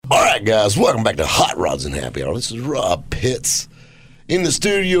All right, guys, welcome back to Hot Rods and Happy Hour. This is Rob Pitts. In the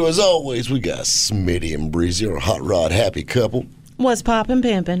studio, as always, we got Smitty and Breezy, our Hot Rod happy couple. What's poppin'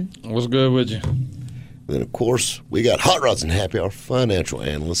 pimpin'? What's good with you? Then, of course, we got Hot Rods and Happy Hour financial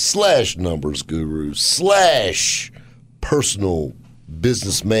analyst / numbers guru / personal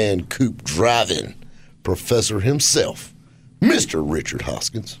businessman coupe driving professor himself, Mr. Richard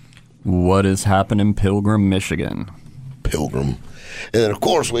Hoskins. What is happening, Pilgrim, Michigan? Pilgrim. And then, of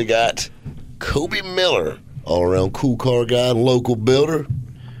course, we got Kobe Miller, all-around cool car guy and local builder.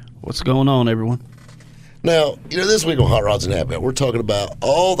 What's going on, everyone? Now, this week on Hot Rods and Happy Hour, we're talking about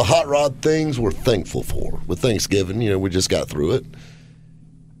all the hot rod things we're thankful for. With Thanksgiving, we just got through it.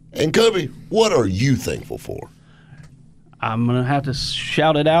 And, Kobe, what are you thankful for? I'm going to have to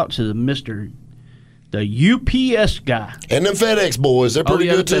shout it out to the UPS guy. And them FedEx boys, they're pretty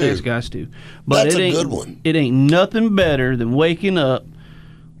good, the too. FedEx guys, too. But That's a good one. It ain't nothing better than waking up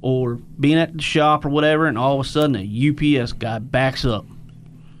or being at the shop or whatever, and all of a sudden a UPS guy backs up.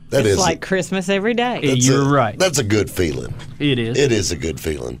 It's like Christmas every day. You're right. That's a good feeling. It is. It is a good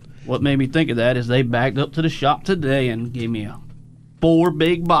feeling. What made me think of that is they backed up to the shop today and gave me 4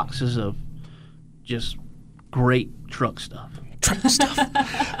 big boxes of just great truck stuff.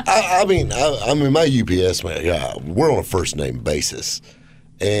 I mean, my UPS man, we're on a first name basis,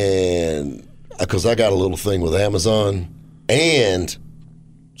 and because I got a little thing with Amazon and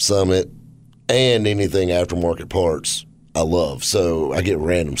Summit and anything aftermarket parts I love, so I get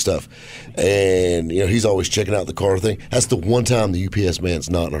random stuff, and he's always checking out the car thing. That's the one time the UPS man's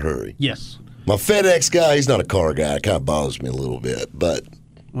not in a hurry. Yes. My FedEx guy, he's not a car guy. It kind of bothers me a little bit, but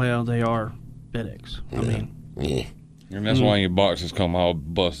well, they are FedEx. I mean. Yeah. And that's why your boxes come all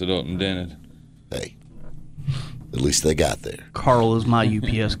busted up and dented. Hey, at least they got there. Carl is my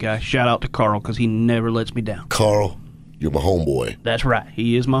UPS guy. Shout out to Carl because he never lets me down. Carl, you're my homeboy. That's right.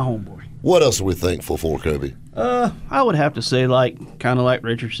 He is my homeboy. What else are we thankful for, Kobe? I would have to say, kind of like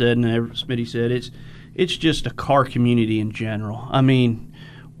Richard said and Smitty said, it's just a car community in general. I mean,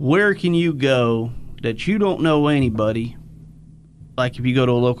 where can you go that you don't know anybody? Like if you go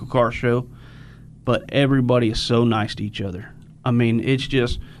to a local car show. But everybody is so nice to each other. I mean, it's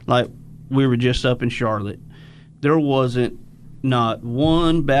just like we were just up in Charlotte. There wasn't not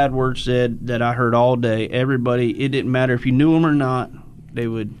one bad word said that I heard all day. Everybody, it didn't matter if you knew them or not, they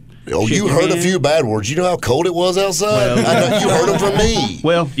would. Oh, you heard a few bad words. You know how cold it was outside? Well, I know you heard them from me.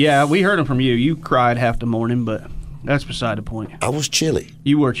 Well, yeah, we heard them from you. You cried half the morning, but that's beside the point. I was chilly.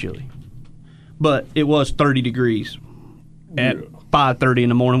 You were chilly. But it was 30 degrees at 5:30 in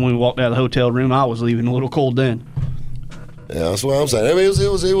the morning when we walked out of the hotel room. I was leaving a little cold then. Yeah, that's what I'm saying. I mean,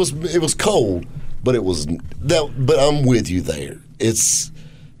 it was cold, but it was that. But I'm with you there.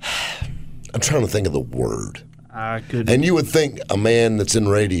 I'm trying to think of the word. I could. And you would think a man that's in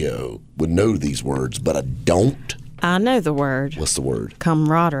radio would know these words, but I don't. I know the word. What's the word?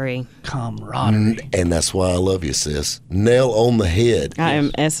 Camaraderie. Camaraderie. And that's why I love you, sis. Nail on the head. I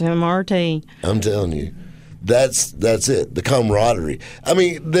am SMRT. I'm telling you. That's it. The camaraderie. I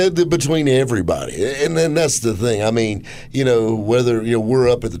mean, they're between everybody, and then that's the thing. I mean, whether we're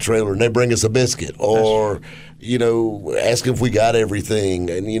up at the trailer and they bring us a biscuit, or asking if we got everything,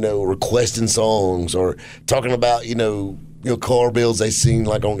 and requesting songs, or talking about car builds they seen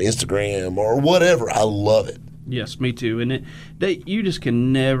like on Instagram or whatever. I love it. Yes, me too. And you just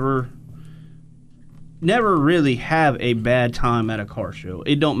can never really have a bad time at a car show.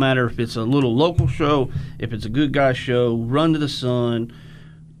 It don't matter if it's a little local show, if it's a good guy show, Run to the Sun,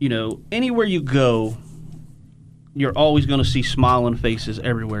 anywhere you go, you're always going to see smiling faces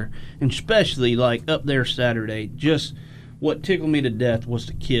everywhere. And especially like up there Saturday, just what tickled me to death was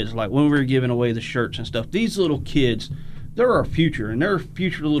the kids. Like when we were giving away the shirts and stuff, these little kids, they're our future, and they're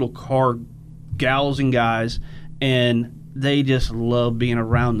future little car gals and guys, and they just love being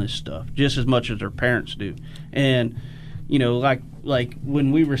around this stuff just as much as their parents do. And, like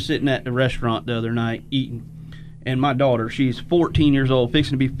when we were sitting at the restaurant the other night eating, and my daughter, she's 14 years old,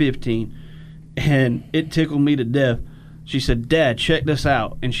 fixing to be 15, and it tickled me to death. She said, "Dad, check this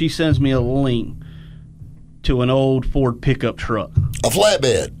out." And she sends me a link to an old Ford pickup truck. A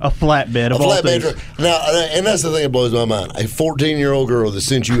flatbed. A flatbed of all things. Truck. Now, and that's the thing that blows my mind. A 14-year-old girl that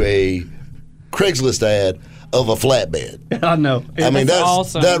sent you a Craigslist ad of a flatbed. I know. I mean, that's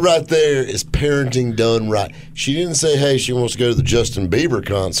awesome. That right there is parenting done right. She didn't say, hey, she wants to go to the Justin Bieber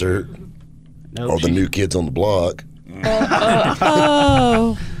concert or the New Kids on the Block.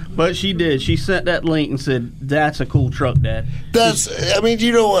 Oh. But she did. She sent that link and said, "That's a cool truck, Dad." I mean,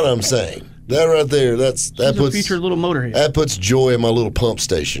 you know what I'm saying. That right there, that puts a future little motorhead. That puts joy in my little pump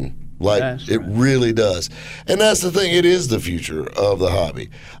station Like, That's it right. really does. And that's the thing. It is the future of the hobby.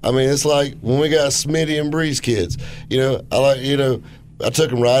 I mean, it's like when we got Smitty and Breeze kids, I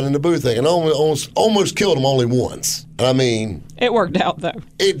took them riding in the booth thing and almost killed them only once. I mean, It worked out, though.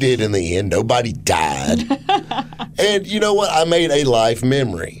 it did in the end. Nobody died. And you know what? I made a life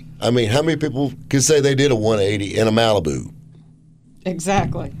memory. I mean, how many people could say they did a 180 in a Malibu?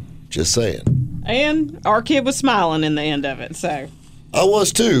 Exactly. Just saying. And our kid was smiling in the end of it, so. I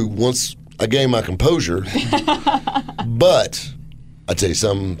was too once I gained my composure. But I tell you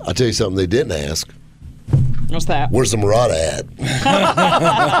something they didn't ask. What's that? Where's the Murata at?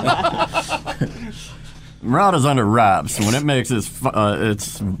 Murata's under wraps. When it makes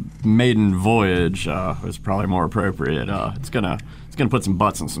its maiden voyage, it's probably more appropriate. It's gonna put some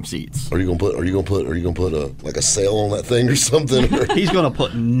butts in some seats. Are you gonna put a sail on that thing or something? He's going to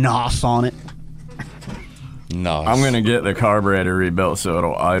put NOS on it. No. I'm gonna get the carburetor rebuilt so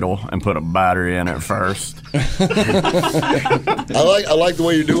it'll idle and put a battery in it first. I like the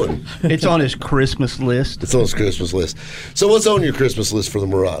way you're doing. It's on his Christmas list. It's on his Christmas list. So what's on your Christmas list for the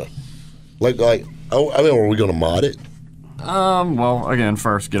Murata? Are we gonna mod it? Well, again,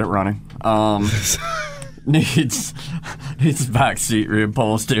 first get it running. Needs back seat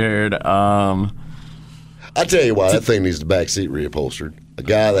reupholstered. I tell you why that thing needs the back seat reupholstered. The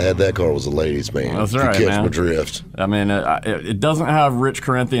guy that had that car was a ladies' man. That's You right, catch man. my drift. I mean, it doesn't have rich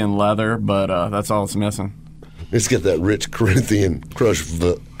Corinthian leather, but that's all it's missing. Let's get that rich Corinthian crush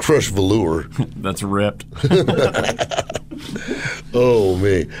velour. That's ripped. Oh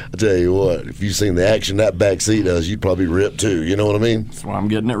man, I tell you what, if you've seen the action that back seat does, you'd probably rip too. You know what I mean? That's why I'm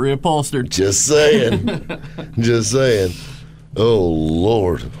getting it reupholstered. Just saying. Just saying. Oh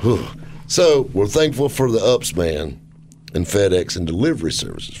Lord. Whew. So we're thankful for the Ups man and FedEx and delivery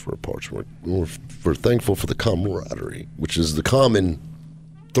services for our parts. We're thankful for the camaraderie, which is the common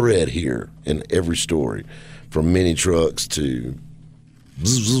thread here in every story, from mini trucks to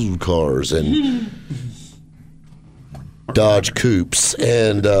cars and Dodge Coupes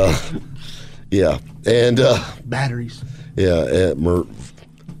and Batteries.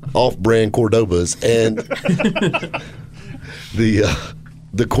 off-brand Cordobas and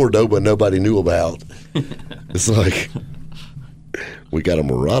the Cordoba nobody knew about. It's like, we got a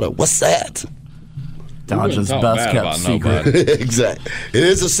Murata. What's that? Dodge's Talk best bad kept about secret. nobody. Exactly. It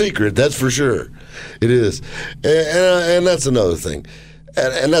is a secret, that's for sure. It is. And that's another thing.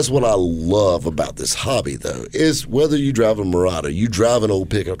 And that's what I love about this hobby, though, is whether you drive a Murata, you drive an old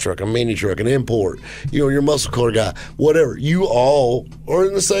pickup truck, a mini truck, an import, you're a muscle car guy, whatever, you all are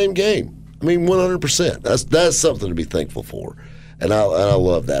in the same game. I mean, 100%. That's something to be thankful for. And I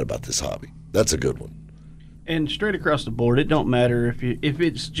love that about this hobby. That's a good one. And straight across the board, it don't matter if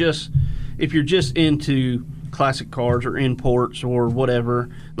you're just into classic cars or imports or whatever.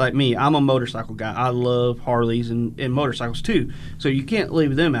 Like me, I'm a motorcycle guy. I love Harleys and motorcycles too. So you can't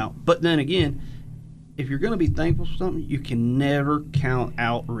leave them out. But then again, if you're going to be thankful for something, you can never count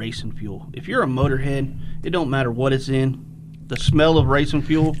out racing fuel. If you're a motorhead, it don't matter what it's in. The smell of racing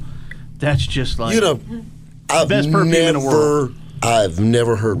fuel, that's just like I've best perfume in the world. I've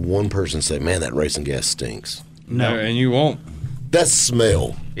never heard one person say, "Man, that racing gas stinks." No, And you won't. That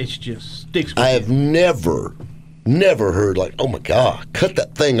smell. it's just sticks with I you. have never heard like, "Oh my God, cut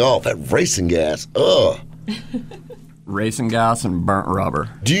that thing off, that racing gas." Ugh. Racing gas and burnt rubber.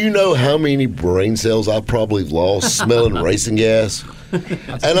 Do you know how many brain cells I probably lost smelling racing gas?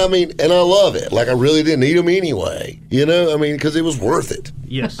 And I love it. Like, I really didn't eat them anyway. Because it was worth it.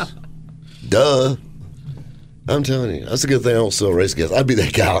 Yes. Duh. I'm telling you, that's a good thing I don't sell racing gas. I'd be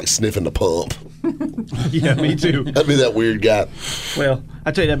that guy like sniffing the pump. Yeah, me too. I'd be that weird guy. Well,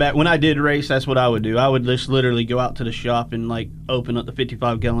 I tell you that back when I did race, that's what I would do. I would just literally go out to the shop and like open up the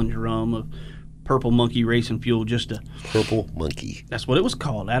 55-gallon drum of Purple Monkey racing fuel just to. Purple Monkey. That's what it was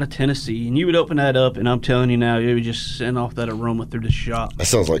called, out of Tennessee. And you would open that up, and I'm telling you now, it would just send off that aroma through the shop. That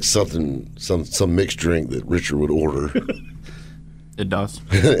sounds like some mixed drink that Richard would order. It does.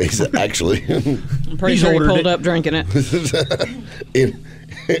 Actually, I'm pretty He's sure he ordered pulled it. up drinking it.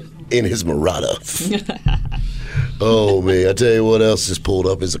 in his Murata. Oh man, I tell you what else just pulled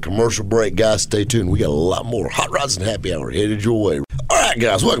up is a commercial break. Guys, stay tuned. We got a lot more Hot Rods and Happy Hour headed your way. All right,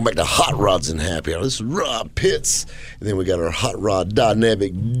 guys, welcome back to Hot Rods and Happy Hour. This is Rob Pitts, and then we got our Hot Rod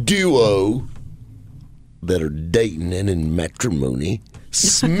dynamic duo that are dating and in matrimony,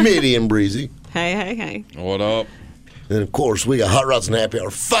 Smitty and Breezy. Hey. What up? And of course, we got Hot Rods and Happy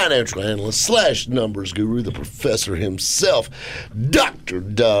Hour financial analyst / numbers guru, the professor himself, Dr.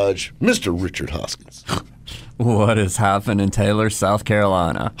 Dodge, Mr. Richard Hoskins. What has happened in Taylor, South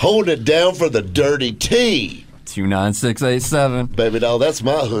Carolina? Hold it down for the dirty T. 29687. Baby doll, that's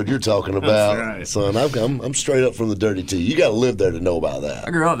my hood you're talking about. right. Son, I'm straight up from the dirty T. You got to live there to know about that.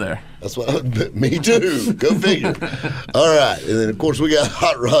 I grew up there. That's what. Me too. Go figure. All right, and then of course we got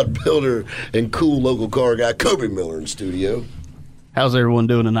hot rod builder and cool local car guy Kobe Miller in studio. How's everyone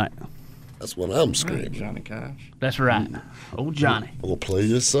doing tonight? That's what I'm screaming. Johnny Cash. That's right. Old Johnny. I'm gonna play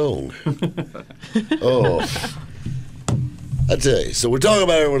this song. Oh, I tell you. So we're talking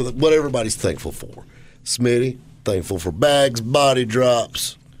about what everybody's thankful for. Smitty, thankful for bags, body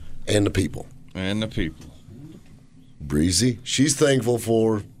drops, and the people. And the people. Breezy, she's thankful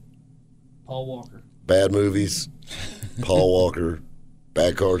for Paul Walker. bad movies, Paul Walker,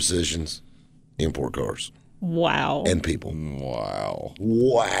 bad car decisions, import cars, Wow. and people. Wow.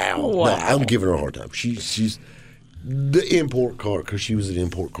 Wow. Wow. No, I'm giving her a hard time. She's the import car because she was an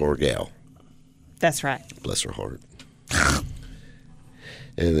import car gal. That's right. Bless her heart.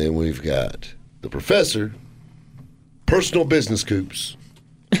 And then we've got the professor, personal business coops,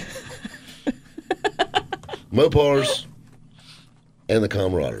 Mopars, and the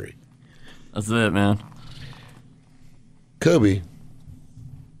camaraderie. That's it, man. Kobe,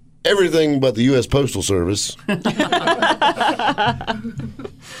 everything but the U.S. Postal Service and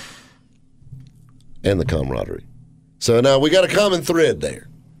the camaraderie. So now we got a common thread there.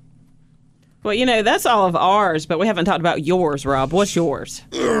 Well, that's all of ours, but we haven't talked about yours, Rob. What's yours?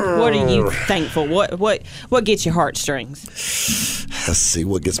 What are you thankful? What gets your heartstrings? Let's see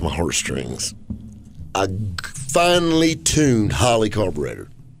what gets my heartstrings. I finally tuned Holley carburetor.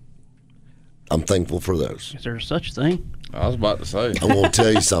 I'm thankful for those. Is there such thing? I was about to say. I'm going to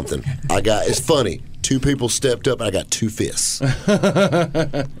tell you something. It's funny. 2 people stepped up and I got 2 fists.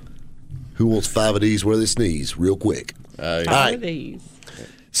 Who wants 5 of these where they sneeze real quick? Hey. All right. These.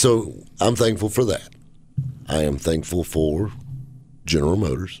 So I'm thankful for that. I am thankful for General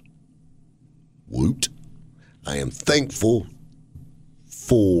Motors. Woot. I am thankful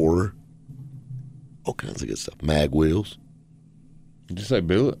for all kinds of good stuff. Mag wheels. Did you say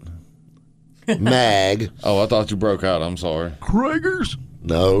billet? Mag. Oh, I thought you broke out. I'm sorry. Kragers.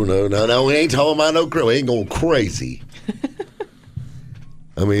 No. We ain't talking about no crazy. We ain't going crazy.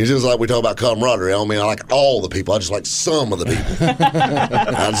 I mean, it's just like we talk about camaraderie. I don't mean I like all the people. I just like some of the people.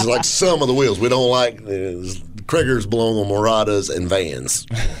 I just like some of the wheels. We don't like Kragers belong on Muratas and vans.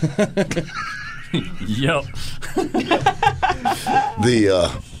 Yep.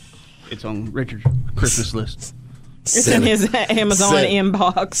 It's on Richard's Christmas list. It's in his Amazon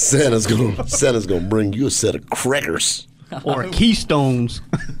inbox. Santa's gonna bring you a set of crackers. Or Keystones.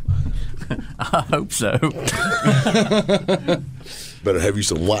 I hope so. Better have you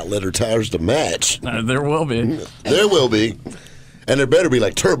some white leather tires to match. There will be. There will be. And there better be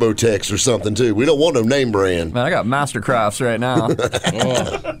like TurboTex or something too. We don't want no name brand. Man, I got Mastercrafts right now.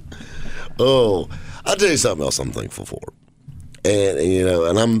 Oh, I'll tell you something else I'm thankful for.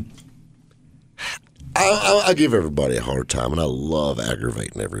 And I give everybody a hard time, and I love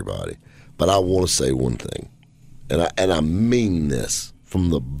aggravating everybody. But I want to say one thing, and I mean this from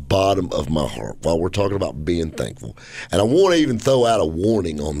the bottom of my heart while we're talking about being thankful. And I want to even throw out a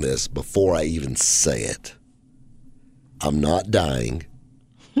warning on this before I even say it. I'm not dying.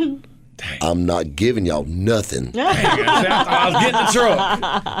 I'm not giving y'all nothing. I was getting the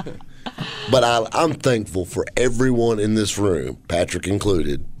truck. But I'm thankful for everyone in this room, Patrick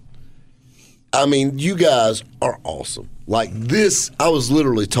included. I mean, you guys are awesome. Like this, I was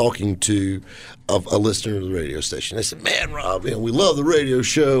literally talking to a listener of the radio station. They said, "Man, Rob, we love the radio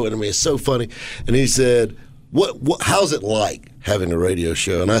show, and I mean, it's so funny." And he said, how's it like having a radio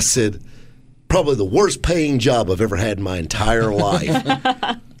show?" And I said, "Probably the worst paying job I've ever had in my entire life."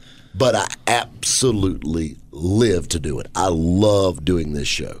 But I absolutely live to do it. I love doing this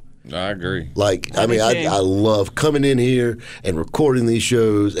show. I agree. Like, I mean, I love coming in here and recording these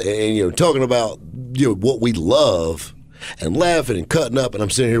shows and, talking about, what we love and laughing and cutting up. And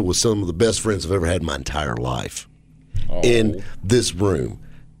I'm sitting here with some of the best friends I've ever had in my entire life in this room.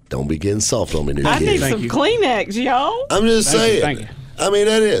 Don't be getting soft on me, new I need kids. some Kleenex, y'all. I'm just saying. Thank you. I mean,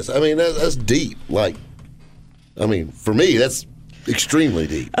 that's deep. Like, I mean, for me, that's extremely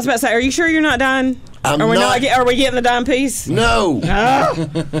deep. I was about to say, are you sure you're not dying? I'm are we not. Are we getting the dime piece? No.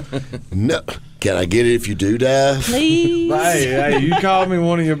 No. Can I get it if you do die? Please. Hey, you called me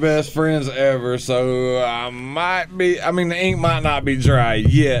one of your best friends ever, so I might be. I mean, the ink might not be dry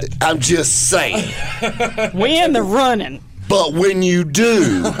yet. I'm just saying. We in the running. But when you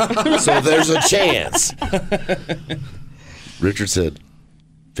do, so there's a chance. Richard said,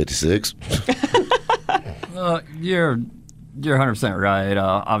 56. You're 100% right.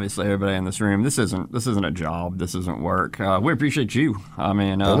 Obviously, everybody in this room, this isn't a job. This isn't work. We appreciate you. I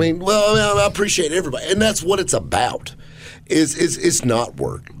mean, I appreciate everybody, and that's what it's about. It's not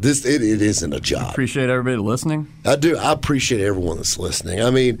work. It isn't a job. Appreciate everybody listening. I do. I appreciate everyone that's listening.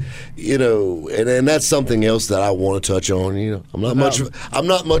 I mean, and that's something else that I want to touch on. I'm not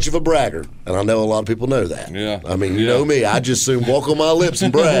much of a bragger, and I know a lot of people know that. Yeah. I mean, you know me. I just soon walk on my lips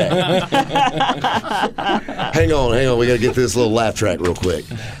and brag. Hang on. We got to get this little laugh track real quick.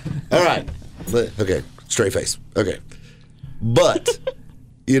 All right. Okay. Straight face. Okay. But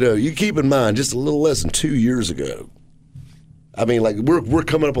you keep in mind, just a little less than 2 years ago. I mean, like we're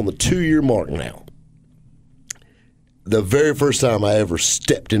coming up on the 2-year mark now. The very first time I ever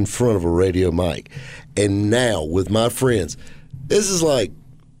stepped in front of a radio mic, and now with my friends, this is like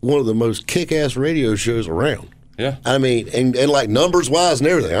one of the most kick-ass radio shows around. Yeah. I mean, and like numbers wise and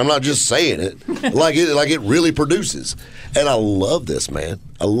everything. I'm not just saying it. like it really produces. And I love this, man.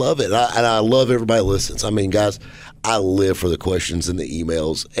 I love it. And I love everybody that listens. I mean, guys, I live for the questions and the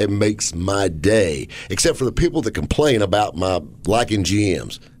emails. It makes my day. Except for the people that complain about my liking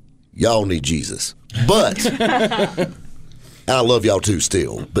GMs. Y'all need Jesus. But and I love y'all too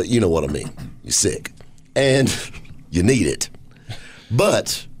still. But you know what I mean. You're sick. And you need it.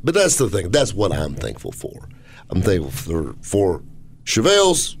 But that's the thing. That's what I'm thankful for. I'm thankful for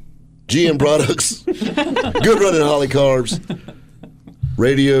Chevelles, GM products, Good Running Holly Carbs,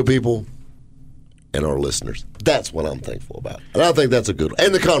 radio people, and our listeners. That's what I'm thankful about. And I think that's a good one.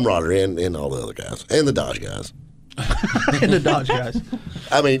 And the camaraderie and all the other guys. And the Dodge guys. And the Dodge guys.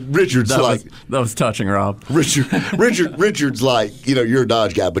 I mean, Richard's that was touching, Rob. Richard's like, you're a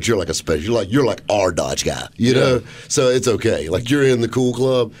Dodge guy, but you're like a special. You're like our Dodge guy, know? So it's okay. Like, you're in the cool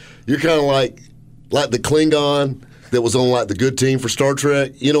club. You're kind of like the Klingon that was on like the good team for Star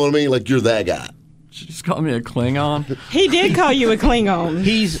Trek. You know what I mean? Like, you're that guy. Did you just call me a Klingon? He did call you a Klingon.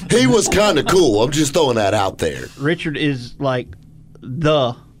 He was kind of cool. I'm just throwing that out there. Richard is like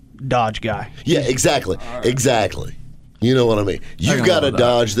the Dodge guy. Yeah, exactly. Exactly. You know what I mean? You've got a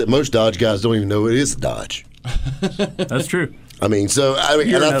Dodge that most Dodge guys don't even know it is a Dodge. That's true. I mean, You're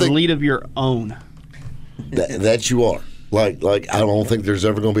and I an think elite of your own. that you are. Like I don't think there's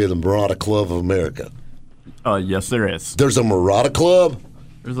ever going to be the Murata Club of America. Yes, there is. There's a Murata Club?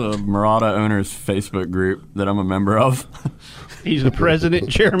 There's a Murata owners Facebook group that I'm a member of. He's the president,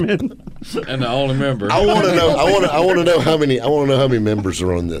 chairman, and the only member. I want to know. I want to know how many. I want to know how many members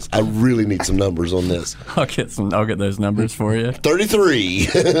are on this. I really need some numbers on this. I'll get those numbers for you. 33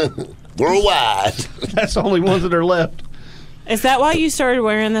 worldwide. That's the only ones that are left. Is that why you started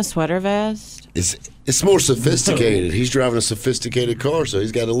wearing the sweater vest? It's more sophisticated. He's driving a sophisticated car, so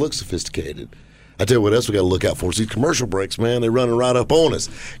he's got to look sophisticated. I tell you what else we got to look out for. It's these commercial breaks, man. They're running right up on us.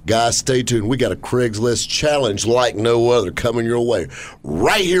 Guys, stay tuned. We got a Craigslist challenge like no other coming your way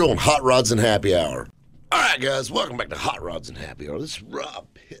right here on Hot Rods and Happy Hour. All right, guys, welcome back to Hot Rods and Happy Hour. This is Rob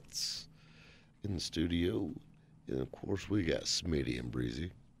Pitts in the studio. And, of course, we got Smitty and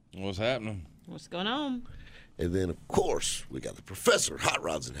Breezy. What's happening? What's going on? And then, of course, we got the professor, Hot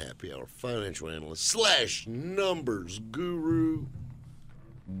Rods and Happy Hour, financial analyst / numbers guru.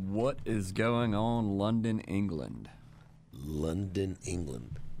 What is going on, London, England? London,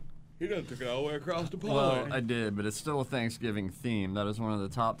 England. He done took it all the way across the pond. Well, I did, but it's still a Thanksgiving theme. That is one of the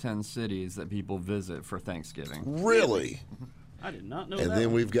top 10 cities that people visit for Thanksgiving. Really? I did not know And that.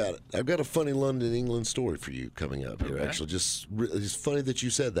 then I've got a funny London, England story for you coming up here. Okay. Actually, it's funny that you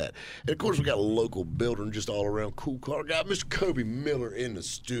said that. And of course, we got a local builder and just all around cool car guy, Mr. Kobe Miller in the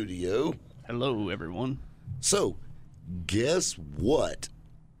studio. Hello, everyone. So, guess what?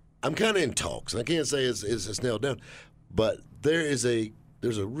 I'm kind of in talks, and I can't say it's nailed down, but there's a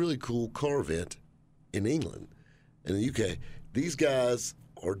really cool car event in England, in the UK. These guys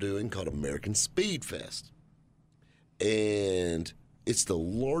are doing called American Speed Fest, and it's the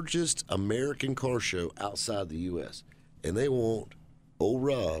largest American car show outside the U.S., and they want old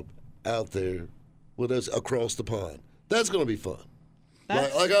Rob out there with us across the pond. That's going to be fun.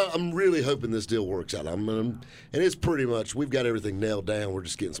 I'm really hoping this deal works out. And it's pretty much, we've got everything nailed down. We're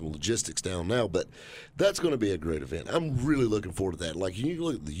just getting some logistics down now, but that's going to be a great event. I'm really looking forward to that. Like, you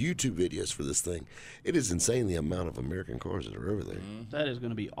look at the YouTube videos for this thing, it is insane the amount of American cars that are over there. That is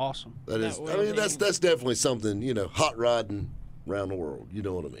going to be awesome. That's definitely something, hot rodding around the world. You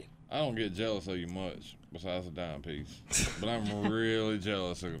know what I mean? I don't get jealous of you much, besides a dime piece. But I'm really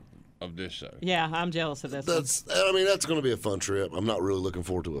jealous of this show. Yeah, I'm jealous of this. That's going to be a fun trip. I'm not really looking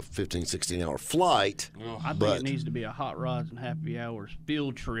forward to a 15, 16-hour flight. I think it needs to be a Hot Rods and Happy Hours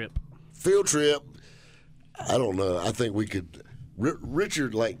field trip. Field trip, I don't know. I think we could.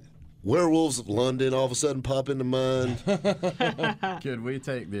 Richard, like, Werewolves of London all of a sudden pop into mind. Could we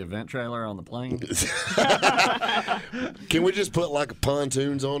take the event trailer on the plane? Can we just put like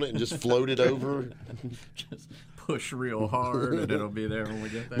pontoons on it and just float it over? Just push real hard, and it'll be there when we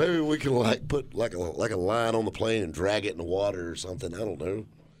get there. Maybe we can like put like a line on the plane and drag it in the water or something. I don't know.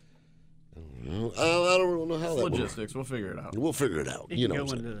 I don't know how that works. Logistics. We'll figure it out. We'll figure it out. You You can know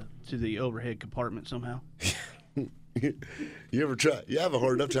go what I'm saying. to the overhead compartment somehow. You ever try? You have a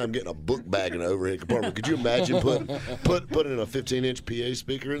hard enough time getting a book bag in an overhead compartment. Could you imagine putting in a 15-inch PA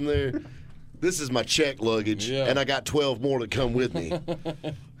speaker in there? This is my check luggage, and I got 12 more to come with me.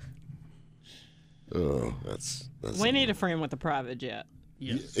 Oh, that's We need a friend with a private jet.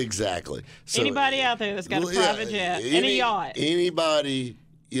 Yes. exactly. So, Anybody out there that's got a private jet and a yacht? Anybody,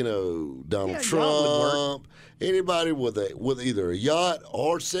 Donald Yeah, Trump, anybody with either a yacht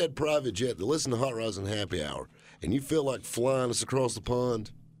or said private jet that listen to Hot Rods and Happy Hour, and you feel like flying us across the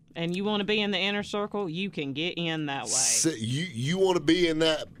pond. And you want to be in the inner circle, you can get in that way. You want to be in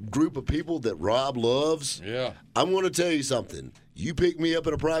that group of people that Rob loves? Yeah. I'm going to tell you something. You pick me up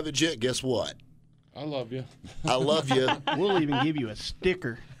in a private jet, guess what? I love you. I love you. We'll even give you a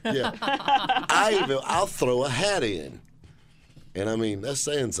sticker. Yeah. I'll throw a hat in. And I mean, that's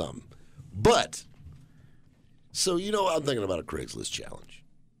saying something. But, so I'm thinking about a Craigslist challenge.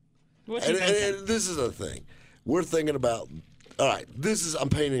 What you thinking? And this is the thing. We're thinking about, all right, I'm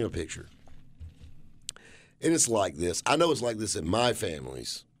painting a picture. And it's like this. I know it's like this in my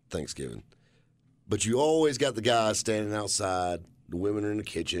family's Thanksgiving. But you always got the guys standing outside. The women are in the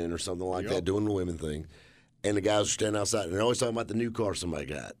kitchen or something like that doing the women thing. And the guys are standing outside. And they're always talking about the new car somebody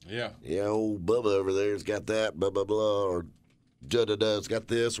got. Yeah. Yeah, old Bubba over there's got that, blah, blah, blah. Or da-da-da's got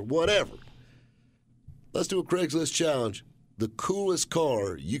this or whatever. Let's do a Craigslist challenge. The coolest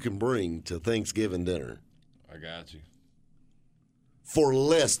car you can bring to Thanksgiving dinner I got you. for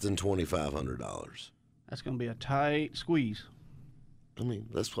less than $2,500. That's going to be a tight squeeze. I mean,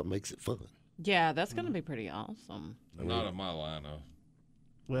 that's what makes it fun. Yeah, that's going to be pretty awesome. Not in my line of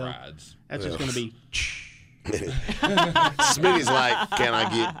Well, rides. that's just going to be. Smitty's like, can I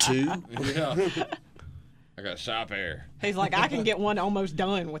get two? Yeah. I got shop air. He's like, I can get one almost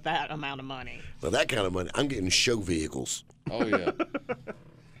done with that amount of money. For that kind of money, I'm getting show vehicles. Oh, yeah.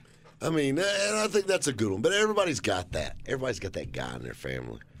 I mean, and I think that's a good one. But everybody's got that. Everybody's got that guy in their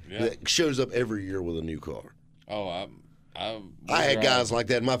family Yeah. that shows up every year with a new car. Oh, I I had guys like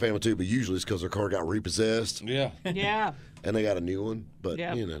that in my family too, but usually it's because their car got repossessed Yeah. Yeah. and they got a new one. But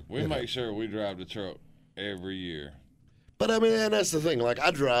Yeah. We make sure we drive the truck every year. But I mean, and that's the thing. Like I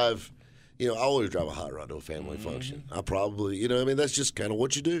drive, I always drive a hot rod to a family function. I probably, that's just kind of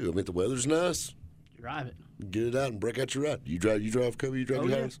what you do. I mean, if the weather's nice, Drive it. get it out and break out your rod. You drive, Kobe. You drive Oh,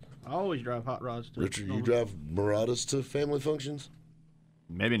 your yeah. house. I always drive hot rods. To Richard, you drive Muradas to family functions.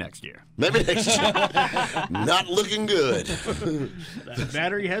 Maybe next year. Maybe next year. Not looking good. That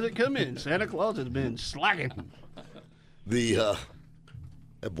battery hasn't come in. Santa Claus has been slacking. The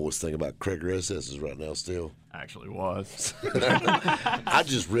that boy's thinking about Craigor SS's right now. Still, Actually was. I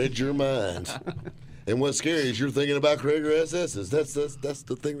just read your mind. And what's scary is you're thinking about Craigor SS's. That's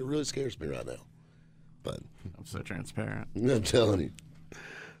the thing that really scares me right now. But I'm so transparent. I'm telling you,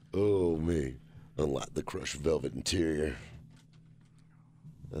 oh me, unlike the crushed velvet interior.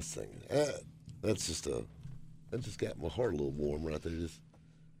 That's thing. That just got my heart a little warm right there.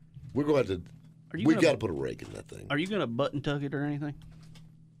 We're going to. you We've gonna- got to put a rake in that thing. Are you going to button tuck it or anything?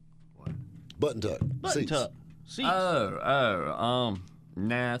 Button tuck. Button Seats. tuck. Seats.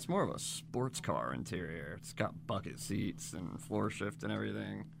 Nah, it's more of a sports car interior. It's got bucket seats and floor shift and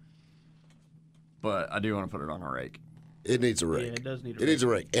everything. But I do want to put it on a rake. It needs a rake. Yeah, it does need a It needs a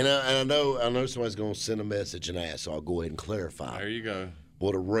rake. And I know somebody's going to send a message and ask, so I'll go ahead and clarify There you go.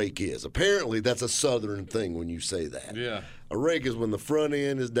 what a rake is. Apparently, that's a Southern thing when you say that. Yeah. A rake is when the front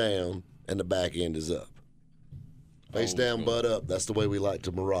end is down and the back end is up. Face Old down, school. butt up. That's the way we like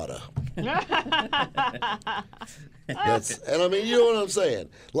to Murata. And I mean, you know what I'm saying?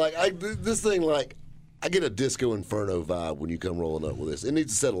 Like this thing, like I get a Disco Inferno vibe when you come rolling up with this. It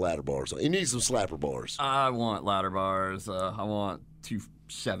needs a set of ladder bars. It needs some slapper bars. I want ladder bars. I want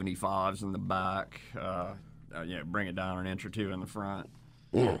 275s in the back. Bring it down an inch or two in the front.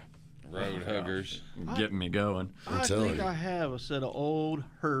 Road huggers. Getting me going. I telling think you. I have a set of old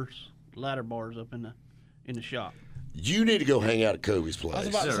hearse ladder bars up in the shop. You need to go hang out at Kobe's place. I was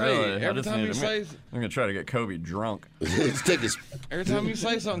about to Yeah, say, really. I every just time need you to- say, I'm going to try to get Kobe drunk. Let's take his. every time you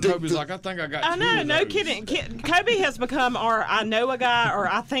say something, Kobe's like, I think I got. I two know, of no those. kidding. Kobe has become, or I know a guy, or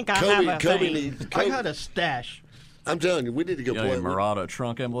I think I have a Kobe thing. needs. I got a stash I'm telling you, we need to go You got play. any Murata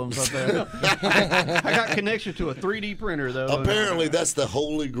trunk emblems up there? I got connection to a 3D printer though. Apparently, that's the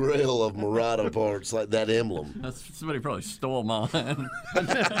holy grail of Murata parts, like that emblem. Somebody probably stole mine.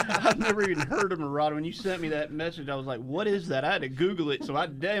 I've never even heard of Murata. When you sent me that message, I was like, "What is that?" I had to Google it, so I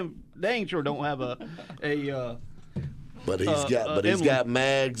dang sure don't have a But he's got emblem.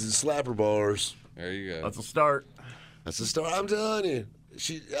 mags and slapper bars. There you go. That's a start. That's the start. I'm telling you.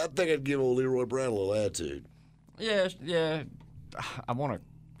 I think I'd give old Leroy Brown a little attitude. Yeah. I want to.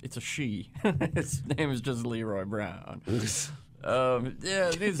 It's a she. His name is just Leroy Brown. It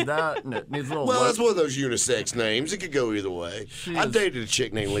needs that. And it needs a little. Well, that's one of those unisex names. It could go either way. I dated a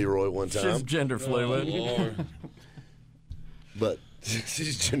chick named Leroy one She's time, gender fluid. Lord. but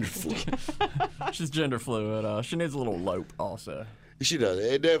she's gender fluid. She's gender fluid. She needs a little lope also. She does.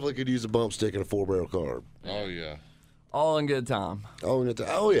 It definitely could use a bump stick and a 4-barrel carb. Oh yeah. All in good time. Oh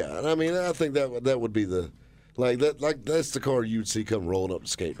yeah. And I mean, I think that would be the that's the car you'd see come rolling up the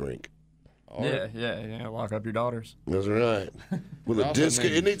skate rink. Yeah. Lock up your daughters. That's right. With a Also disco,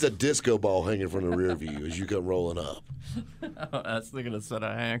 needs- it needs a disco ball hanging from the rear view as you come rolling up. I was thinking a set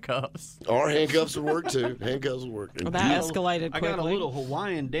of handcuffs. Or handcuffs would work too. Handcuffs would work. Well, that escalated I quickly. got a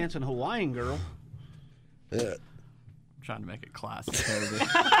little dancing Hawaiian girl. Yeah. I'm trying to make it classy, Toby.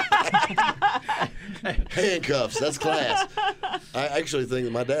 Handcuffs. That's class. I actually think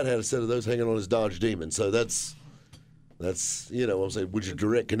that my dad had a set of those hanging on his Dodge Demon. So that's what I'm saying. With your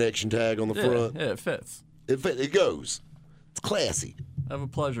direct connection tag on the front, Yeah, it fits. it goes. It's classy. I have a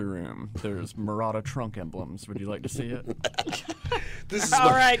pleasure room. There's Murata trunk emblems. Would you like to see it? This is All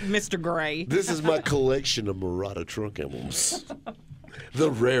my right, Mr. Gray. this is my collection of Murata trunk emblems. The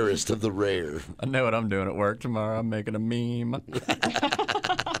rarest of the rare. I know what I'm doing at work tomorrow. I'm making a meme.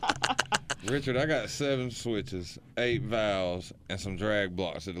 Richard, I got 7 switches, 8 valves, and some drag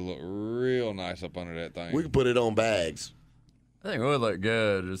blocks that'll look real nice up under that thing. We can put it on bags. I think it would look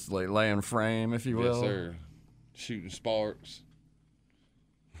good, just like laying frame, if you will. Yes, sir. Shooting sparks.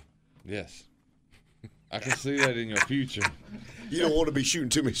 Yes. I can see that in your future. You don't want to be shooting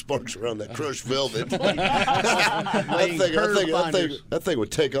too many sparks around that crushed velvet. Laying curb finders. That thing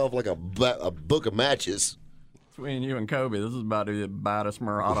would take off like a book of matches Between you and Kobe, this is about to be the baddest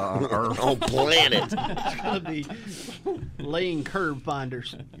Murata on earth. on planet. It's gonna be laying curb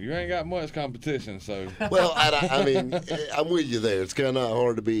finders. You ain't got much competition, so Well, I mean, I'm with you there. It's kind of not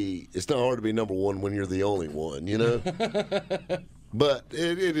hard to be. It's not hard to be number one when you're the only one, you know. But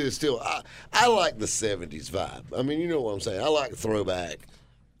it is still. I like the '70s vibe. I mean, you know what I'm saying. I like throwback.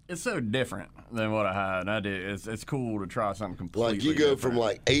 It's so different than what I had. I did. It's cool to try something completely Like you go different. from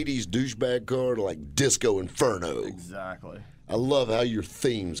like '80s douchebag car to like disco inferno. Exactly. I love how your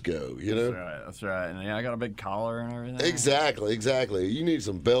themes go. You know. That's right. And yeah, I got a big collar and everything. Exactly. You need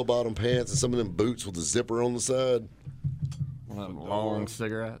some bell-bottom pants and some of them boots with the zipper on the side. One of them long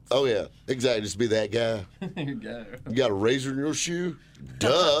cigarettes. Oh yeah, exactly. Just be that guy. There you go. You got a razor in your shoe?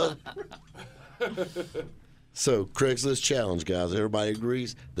 Duh. So, Craigslist challenge, guys. Everybody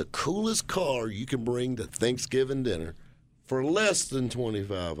agrees the coolest car you can bring to Thanksgiving dinner for less than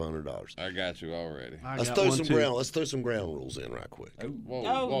 $2,500. I got you already. Let's throw some ground rules in right quick. Whoa,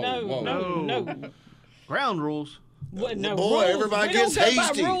 Oh, whoa, no, whoa. no. Ground rules. What, no Boy, rules. everybody We gets don't go by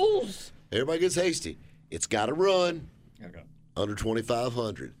hasty. rules. Everybody gets hasty. It's got to run Okay. under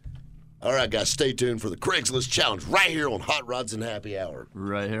 $2,500. All right, guys, stay tuned for the Craigslist challenge right here on Hot Rods and Happy Hour.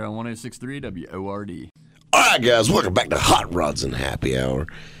 Right here on 106.3 WORD. All right, guys, welcome back to Hot Rods and Happy Hour.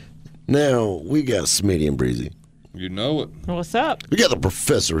 Now, we got Smitty and Breezy. You know it. What's up? We got the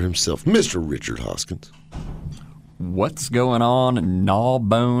professor himself, Mr. Richard Hoskins. What's going on in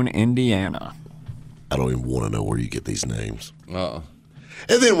Gnawbone, Indiana? I don't even want to know where you get these names. Uh-uh.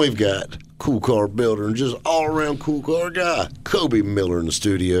 And then we've got cool car builder and just all-around cool car guy, Kobe Miller in the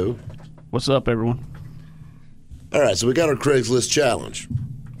studio. What's up, everyone? All right, so we got our Craigslist challenge.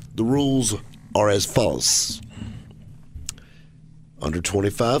 The rules are as follows. Under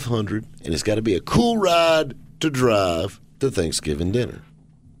 $2,500, and it's got to be a cool ride to drive to Thanksgiving dinner.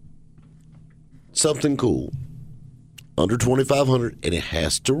 Something cool. Under $2,500, and it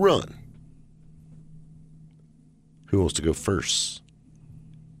has to run. Who wants to go first?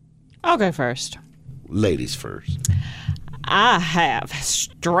 I'll go first. Ladies first. I have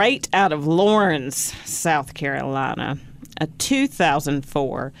straight out of Lawrence, South Carolina, a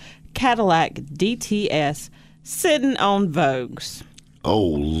 2004 Cadillac DTS sitting on Vogues. Oh,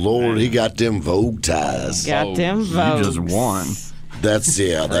 Lord, he got them Vogue ties. Got them Vogues. just won.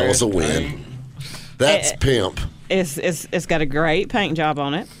 That was a win. That's pimp. It's got a great paint job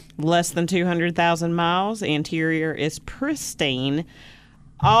on it. Less than 200,000 miles. Interior is pristine.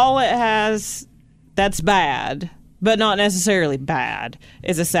 All it has that's bad but not necessarily bad,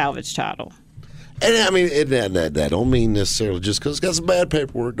 is a salvage title. And I mean, that don't mean necessarily just because it's got some bad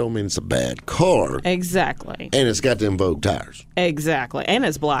paperwork don't mean it's a bad car. Exactly. And it's got them Vogue tires. Exactly. And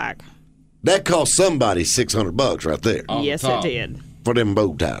it's black. That cost somebody $600 right there Off the Yes, it top. did. for them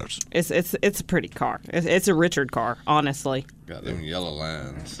Vogue tires. It's a pretty car. It's a Richard car, honestly. Got them yellow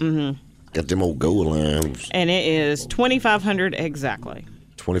lines. Got them old gold lines. And it is $2,500 exactly.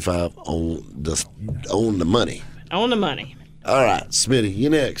 25 on the money. On the money. All right, Smitty,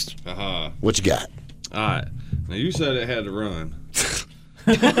 you next. What you got? All right. Now, you said it had to run.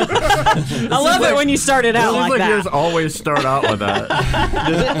 I love it when you start it out It seems like like yours that. always start out with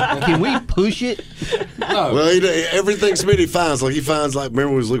that. Can we push it? Well, everything Smitty finds, like he finds, like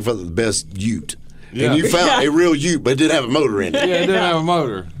remember we was looking for the best Ute, Yeah. and you found a real Ute, but it didn't have a motor in it. Yeah, it didn't have a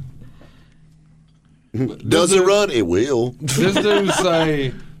motor. Does it run? It will. This dude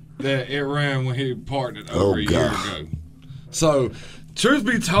say that it ran when he parked it over a year ago. So, truth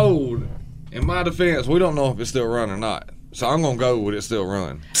be told, in my defense, we don't know if it's still running or not. So I'm gonna go with it still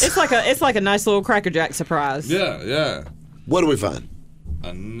running. It's like a nice little Cracker Jack surprise. Yeah. What do we find?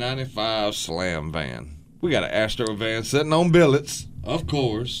 A 95 Slam van. We got an Astro van sitting on billets, of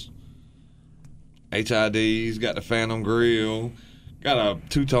course. HID's got the Phantom grill. Got a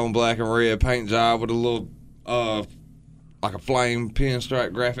two-tone black and red paint job with a little, like a flame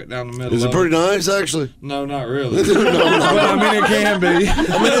pinstripe graphic down the middle. Is it of pretty nice, actually? No, not really. But, I mean, it can be. I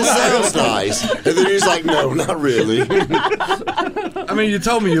mean, it sounds nice. And then he's like, no, not really. I mean, you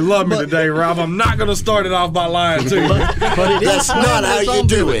told me you love me today, Rob. I'm not going to start it off by lying to you. But it is That's not slammed how you on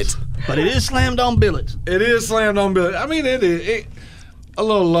do billets. it. But it is slammed on billets. It is slammed on billet. I mean, it is. A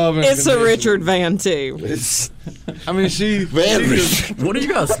little love and It's a condition. Richard van too. It's I mean, she Van What do you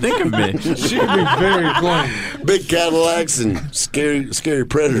guys think of me? she can be very clean. big Cadillacs and scary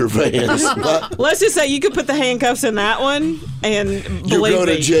Predator vans. Let's just say you could put the handcuffs in that one, and You believe go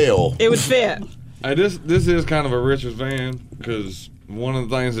to me, jail. it would fit. Hey, this is kind of a Richard's van because one of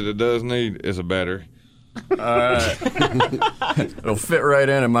the things that it does need is a battery. It'll fit right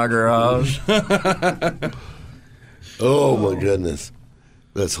in my garage. Oh my goodness,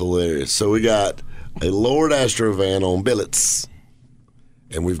 that's hilarious. So we got a Lord Astro van on billets,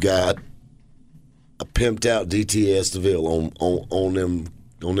 and we've got a pimped out DTS DeVille on them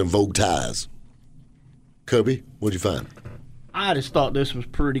Vogue ties. Cubby, what'd you find? I just thought this was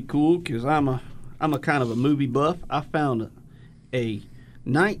pretty cool because I'm a kind of a movie buff. I found a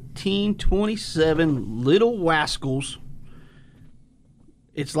 1927 Little Wascals.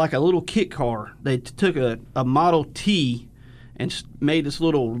 It's like a little kit car. They took a Model T and made this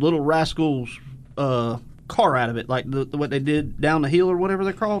little Rascals car out of it, like what they did down the hill or whatever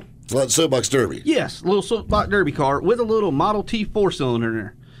they're called. Like the Soapbox Derby. Yes, a little soapbox derby car with a little Model T 4-cylinder in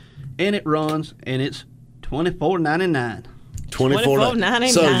there, and it runs, and it's $24.99. $24.99.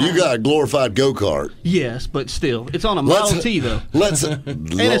 So you got a glorified go kart. Yes, but still, it's on a Model T though. Let's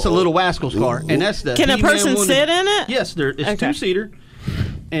And it's a little Wascals car, and that's the Can a He-Man person one. sit in it? Yes, it's Okay. 2-seater,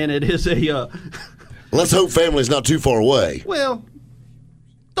 and it is a let's hope family's not too far away.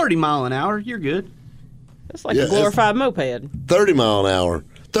 30 mile an hour. You're good. It's like Yeah, a glorified moped. 30 mile an hour.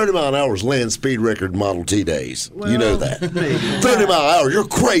 30 mile an hour is land speed record Model T days. You know that. 30 mile an hour, you're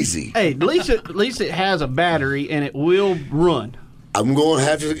crazy. Hey, at least it has a battery and it will run. I'm going to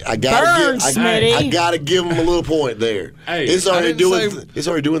have to. I Burn, Smitty. gotta give him a little point there. Hey, it's I already didn't doing. It's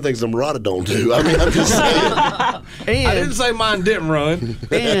already doing things the Murata don't do. I mean, I'm just saying. I didn't And say mine didn't run.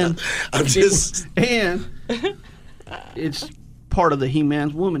 I'm just. and it's part of the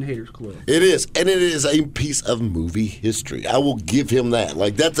He-Man's Woman Haters Club. It is, and it is a piece of movie history. I will give him that.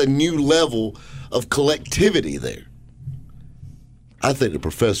 Like that's a new level of collectivity there. I think the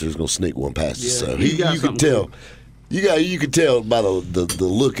professor is going to sneak one past us. Yeah, So he's got you can something tell. You can tell by the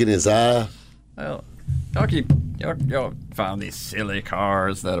look in his eye. Well, y'all found these silly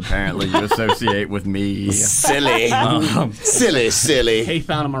cars that apparently you associate with me. Silly, silly. He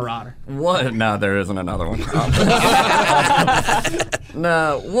found a Marauder. What? No, there isn't another one.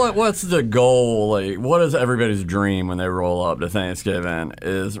 No, what's the goal? Like, what is everybody's dream when they roll up to Thanksgiving?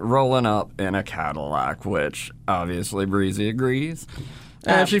 Is rolling up in a Cadillac, which obviously Breezy agrees.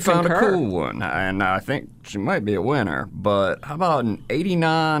 And she found a concur. cool one, and I think she might be a winner. But how about an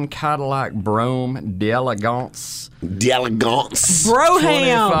 '89 Cadillac Brougham d'Elegance? D'Elegance. Broham.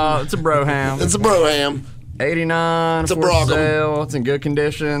 25 It's a Broham. It's a Broham. 89 It's a for Brougham. sale. It's in good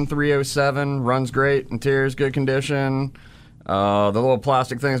condition. 307 runs great. Interior's good condition. The little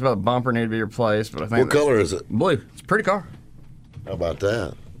plastic things about the bumper need to be replaced, but I think What color is it? blue. It's a pretty car. How about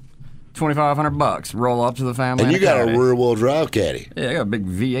that? $2,500. Roll up to the family. And you got caddy. a rear-wheel drive caddy. Yeah, I got a big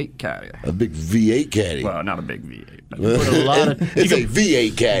V8 caddy. A big V8 caddy. Well, not a big V8. But Put a lot of, It's a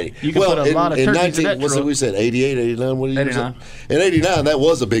V8 caddy. you can put a lot of turkeys in that what's it truck. we said, 88, 89? What did you 89. say? In 89, that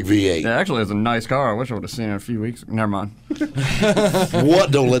was a big V8. yeah, actually, it's a nice car. I wish I would have seen it a few weeks. Never mind.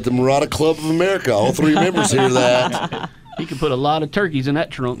 What? Don't let the Murata Club of America, all three members hear that. you can put a lot of turkeys in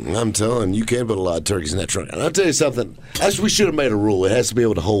that trunk. I'm telling you, can put a lot of turkeys in that trunk. And I'll tell you something. Actually, we should have made a rule. It has to be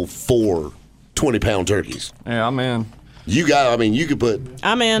able to hold 4 20-pound turkeys. Yeah, I'm in. You could put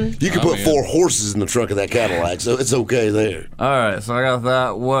I'm in. 4 horses in the trunk of that Cadillac, so it's okay there. All right, so I got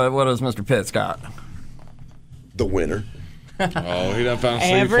that. What does Mr. Pitts got? The winner. Oh, he done found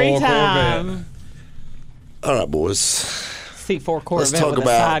Every C4 Corvette. time. All right, boys. C4 Corvette Let's talk with a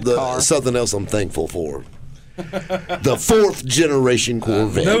about sidecar. something else I'm thankful for. The 4th generation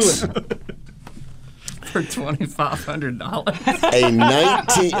Corvettes. For $2,500. A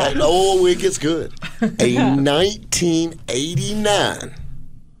 19. Oh, it gets good. A 1989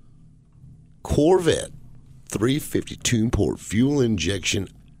 Corvette 350 2-port fuel injection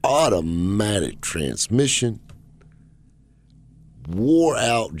automatic transmission. Wore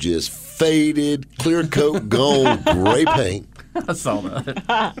out, just faded, clear coat gone, gray paint. I saw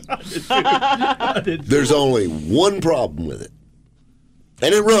that. There's only one problem with it,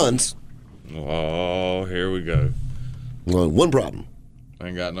 and it runs. Oh, here we go. Well, one problem.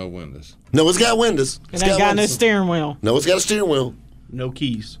 Ain't got no windows. No, it's got windows. It ain't got no steering wheel. No, it's got a steering wheel. No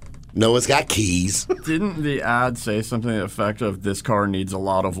keys. No, it's got keys. Didn't the ad say something to the effect of this car needs a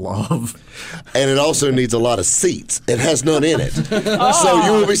lot of love? And it also needs a lot of seats. It has none in it. So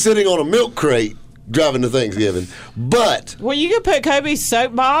you will be sitting on a milk crate driving to Thanksgiving. But, Well, you could put Kobe's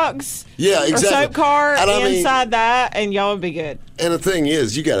soapbox yeah, or exactly. soap car And I mean- inside that, and y'all would be good. And the thing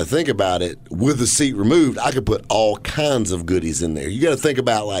is, you got to think about it. With the seat removed, I could put all kinds of goodies in there. You got to think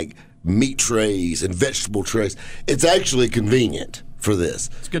about like meat trays and vegetable trays. It's actually convenient for this.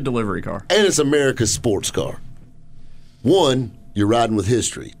 It's a good delivery car. And it's America's sports car. 1, you're riding with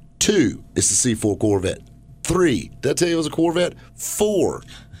history. 2, it's the C4 Corvette. 3, did I tell you it was a Corvette? 4,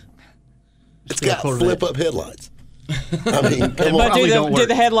 it's Still a got Corvette. flip-up headlights. I mean, come But on. Probably do don't the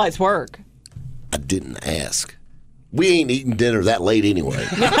work. headlights work? I didn't ask. We ain't eating dinner that late anyway.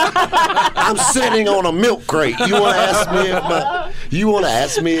 I'm sitting on a milk crate. You want to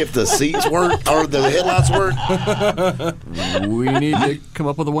ask me if the seats work or the headlights work? We need to come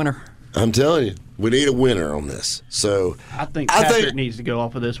up with a winner. I'm telling you, we need a winner on this. So I think I Patrick think- needs to go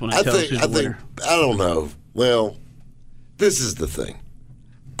off of this one and I tell us think who's I the think winner. I don't know. Well, this is the thing.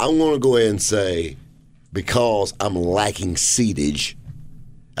 I'm going to go ahead and say because I'm lacking seatage.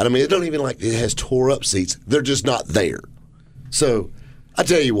 And I mean, it don't even like it has tore up seats. They're just not there. So I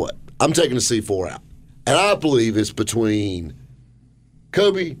tell you what, I'm taking the C4 out, and I believe it's between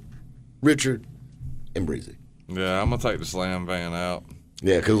Kobe, Richard, and Breezy. Yeah, I'm gonna take the Slam van out.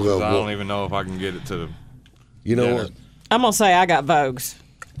 Yeah, because I don't even know if I can get it to the. you know dinner. what? I'm gonna say I got Vogues.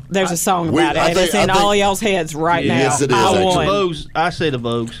 There's a song about I it. think- It's in I think- all y'all's heads right now. Yes, it is, I actually. won. Vogues, I say the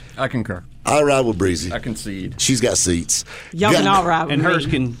Vogues, I concur. I ride with Breezy. I concede. She's got seats. Y'all can all ride with and me. hers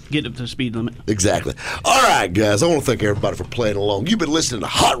can get up to the speed limit. Exactly. All right, guys. I want to thank everybody for playing along. You've been listening to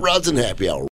Hot Rods and Happy Hour.